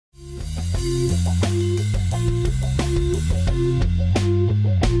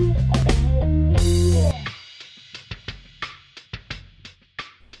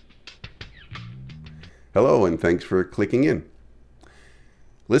thanks for clicking in.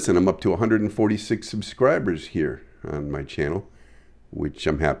 Listen, I'm up to 146 subscribers here on my channel, which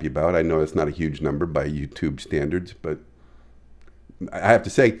I'm happy about. I know it's not a huge number by YouTube standards, but I have to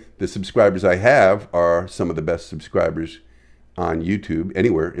say the subscribers I have are some of the best subscribers on YouTube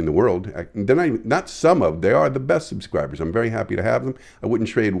anywhere in the world. They are the best subscribers. I'm very happy to have them. I wouldn't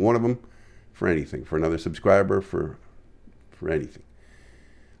trade one of them for anything, for another subscriber, for anything.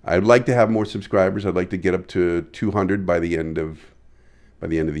 I'd like to have more subscribers. I'd like to get up to 200 by the end of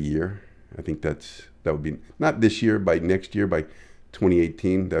the year. I think that would be not this year, by next year, by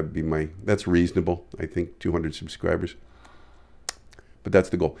 2018. That's reasonable. I think 200 subscribers. But that's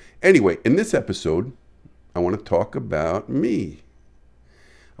the goal. Anyway, in this episode, I want to talk about me.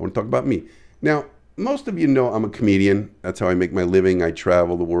 Now, most of you know I'm a comedian. That's how I make my living. I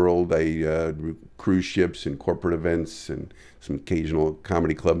travel the world. I do cruise ships and corporate events and some occasional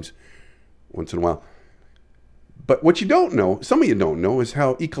comedy clubs once in a while. But what you don't know, some of you don't know, is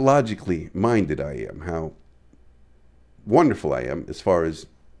how ecologically minded I am, how wonderful I am as far as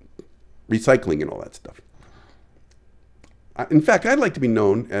recycling and all that stuff. In fact, I'd like to be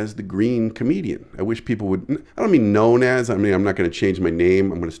known as the green comedian. I wish people would, I don't mean known as, I'm not going to change my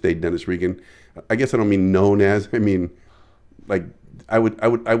name. I'm going to stay Dennis Regan. I guess I don't mean known as, I mean, like, I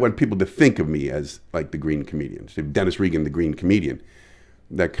want people to think of me as like the green comedian. So Dennis Regan, the green comedian,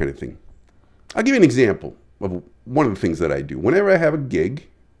 that kind of thing. I'll give you an example of one of the things that I do. Whenever I have a gig,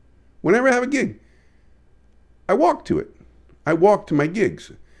 I walk to it. I walk to my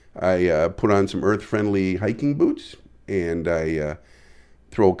gigs. I put on some earth-friendly hiking boots, and I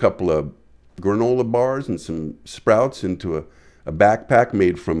throw a couple of granola bars and some sprouts into a backpack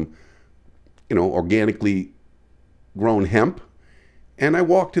made from, organically grown hemp, and I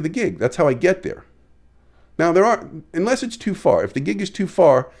walk to the gig. That's how I get there. Now, unless it's too far. If the gig is too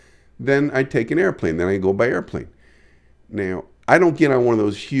far, then I take an airplane. Then I go by airplane. Now, I don't get on one of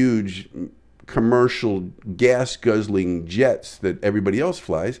those huge commercial gas-guzzling jets that everybody else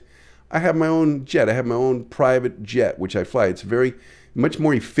flies. I have my own jet. I have my own private jet, which I fly. It's much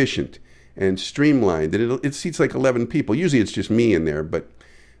more efficient and streamlined. And it seats like 11 people. Usually it's just me in there, but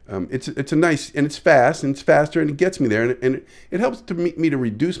it's a nice, and it's fast, and it's faster, and it gets me there. And it helps me to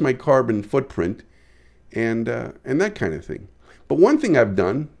reduce my carbon footprint and that kind of thing. But one thing I've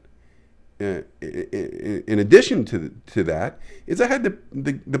done, in addition to that, is I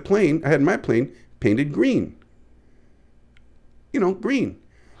had my plane painted green. Green.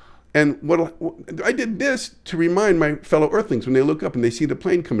 And I did this to remind my fellow Earthlings when they look up and they see the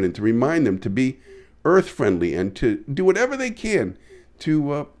plane coming in, to remind them to be Earth-friendly and to do whatever they can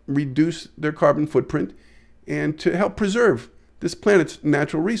to reduce their carbon footprint and to help preserve this planet's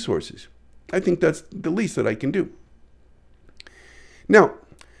natural resources. I think that's the least that I can do. Now,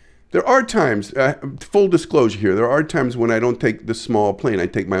 there are times, full disclosure here, there are times when I don't take the small plane. I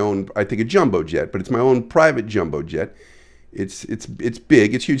take a jumbo jet, but it's my own private jumbo jet. It's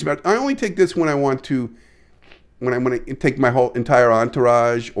big, it's huge. But I only take this when I want to take my whole entire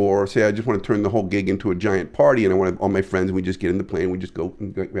entourage, or say I just want to turn the whole gig into a giant party, and I want all my friends, and we just get in the plane, we just go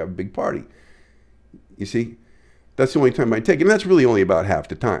and we have a big party. You see, that's the only time I take it, and that's really only about half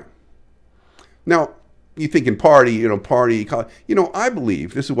the time. Now, you thinking party, I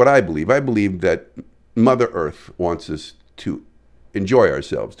believe, this is what I believe. I believe that Mother Earth wants us to enjoy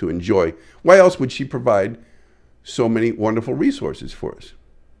ourselves, to enjoy. Why else would she provide so many wonderful resources for us?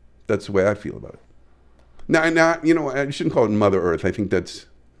 That's the way I feel about it. Now, I shouldn't call it Mother Earth. I think that's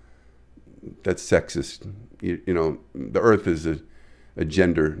sexist. The Earth is a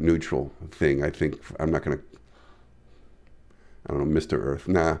gender neutral thing. I think I'm not going to, Mr. Earth.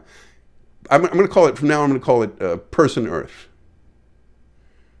 Nah. I'm going to call it, from now on, I'm going to call it Person Earth.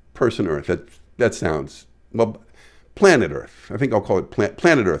 Person Earth. That sounds, well, Planet Earth. I think I'll call it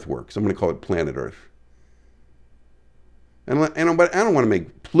Planet Earth works. I'm going to call it Planet Earth. But I don't want to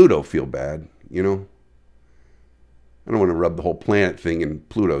make Pluto feel bad, I don't want to rub the whole planet thing in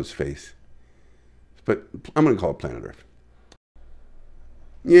Pluto's face. But I'm going to call it Planet Earth.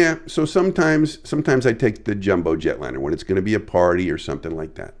 Yeah, so sometimes I take the jumbo jetliner when it's going to be a party or something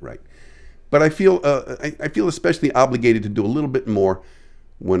like that, right? But I feel especially obligated to do a little bit more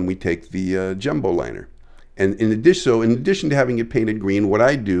when we take the jumbo liner. And in addition to having it painted green, what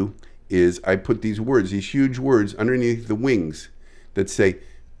I do is I put these huge words underneath the wings that say,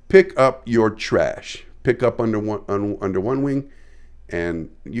 "Pick up your trash." Pick up under one wing, and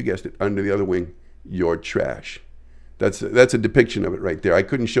you guessed it, under the other wing, your trash. That's a depiction of it right there. I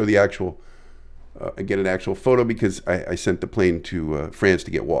couldn't show the actual, get an actual photo because I sent the plane to France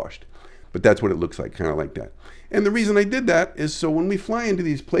to get washed. But that's what it looks like, kind of like that. And the reason I did that is so when we fly into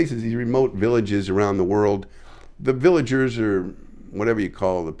these places, these remote villages around the world, the villagers, or whatever you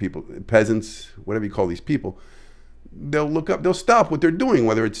call the people, peasants, whatever you call these people, they'll look up, they'll stop what they're doing,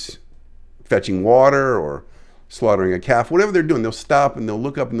 whether it's fetching water or slaughtering a calf, whatever they're doing, they'll stop and they'll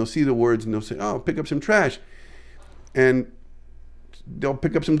look up and they'll see the words and they'll say, oh, pick up some trash. And they'll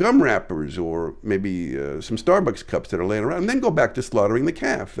pick up some gum wrappers or maybe some Starbucks cups that are laying around, and then go back to slaughtering the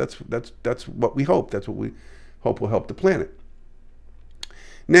calf. That's what we hope. That's what we hope will help the planet.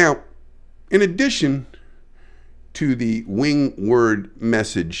 Now, in addition to the wing word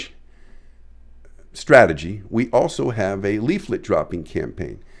message strategy, we also have a leaflet dropping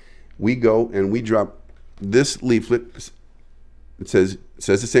campaign. We go and we drop this leaflet. It says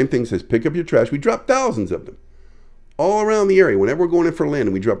the same thing. It says, pick up your trash. We drop thousands of them all around the area. Whenever we're going in for land,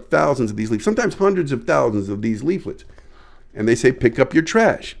 and we drop thousands of these leaflets, sometimes hundreds of thousands of these leaflets. And they say, pick up your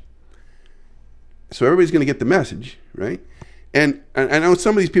trash. So everybody's going to get the message, right? And I know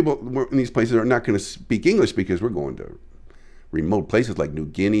some of these people in these places are not going to speak English because we're going to remote places like New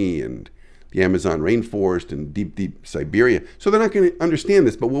Guinea and the Amazon rainforest and deep, deep Siberia. So they're not going to understand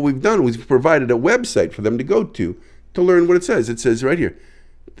this. But what we've done is we've provided a website for them to go to learn what it says. It says right here,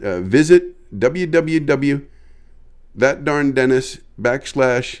 visit www.thatdarndennis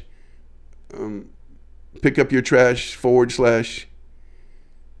 / pick up your trash /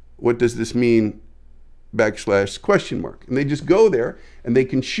 what does this mean / ? And they just go there and they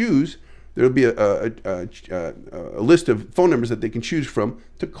can choose. There'll be a list of phone numbers that they can choose from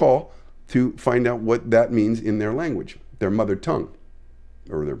to call to find out what that means in their language, their mother tongue,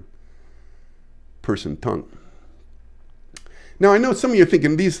 or their person tongue. Now, I know some of you are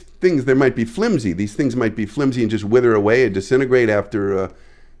thinking these things, they might be flimsy. These things might be flimsy and just wither away and disintegrate after a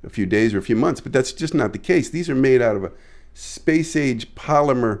few days or a few months, but that's just not the case. These are made out of a space-age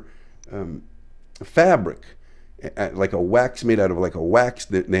polymer fabric, like a wax, made out of like a wax.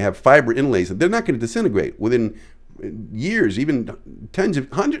 They have fiber inlays. They're not going to disintegrate within years, even tens of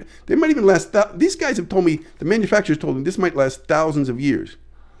hundreds. They might even last. These guys have told me, the manufacturers told me, this might last thousands of years.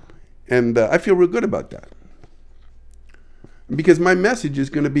 And I feel real good about that, because my message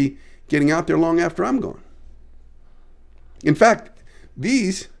is going to be getting out there long after I'm gone. In fact,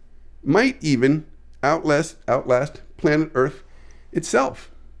 these might even outlast planet Earth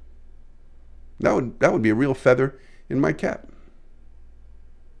itself. That would be a real feather in my cap.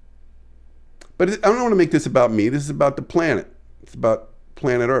 But I don't want to make this about me. This is about the planet. It's about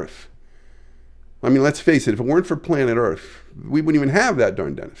planet Earth. I mean, let's face it, if it weren't for planet Earth, we wouldn't even have that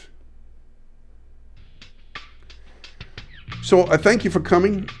darn Dennis. So I thank you for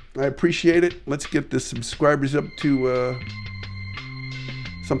coming. I appreciate it. Let's get the subscribers up to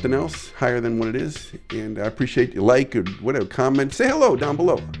something else higher than what it is. And I appreciate you like or whatever, comment. Say hello down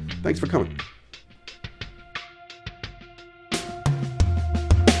below. Thanks for coming.